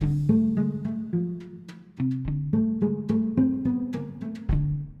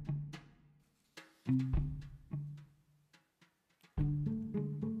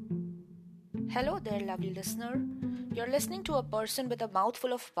Hello there, lovely listener. You're listening to a person with a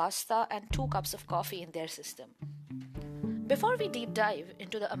mouthful of pasta and 2 cups of coffee in their system. Before we deep dive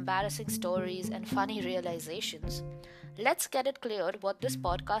into the embarrassing stories and funny realizations, let's get it clear what this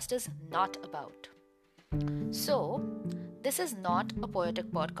podcast is not about. So, this is not a poetic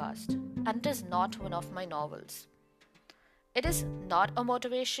podcast, and it is not one of my novels. It is not a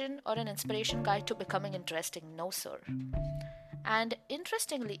motivation or an inspiration guide to becoming interesting, no, sir. And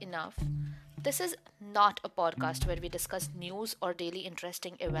interestingly enough, this is not a podcast where we discuss news or daily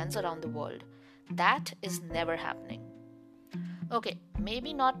interesting events around the world. That is never happening. Okay,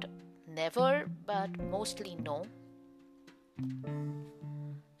 maybe not never, but mostly no.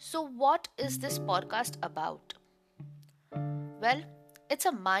 So, what is this podcast about? Well, it's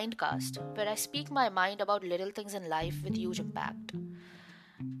a mindcast where I speak my mind about little things in life with huge impact.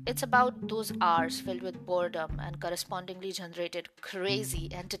 It's about those hours filled with boredom and correspondingly generated crazy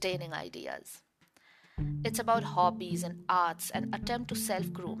entertaining ideas. It's about hobbies and arts and attempt to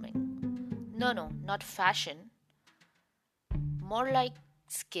self grooming. No, not fashion, more like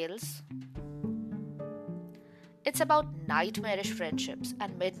skills. It's about nightmarish friendships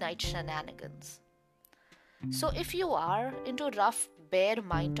and midnight shenanigans. So, if you are into rough, bare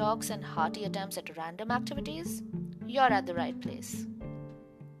mind talks and hearty attempts at random activities, you're at the right place.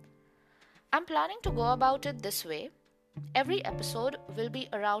 I'm planning to go about it this way. Every episode will be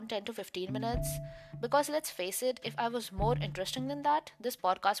around 10 to 15 minutes because let's face it, if I was more interesting than that, this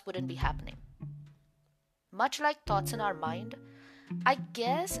podcast wouldn't be happening. Much like thoughts in our mind, I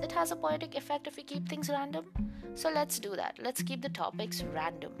guess it has a poetic effect if we keep things random. So let's do that. Let's keep the topics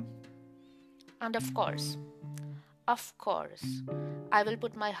random. And of course, I will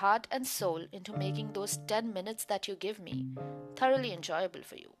put my heart and soul into making those 10 minutes that you give me thoroughly enjoyable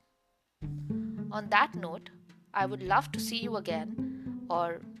for you. On that note, I would love to see you again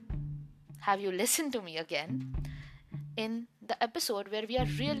or have you listen to me again in the episode where we are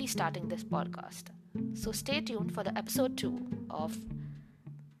really starting this podcast. So stay tuned for the episode 2 of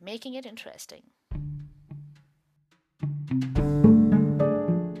Making It Interesting.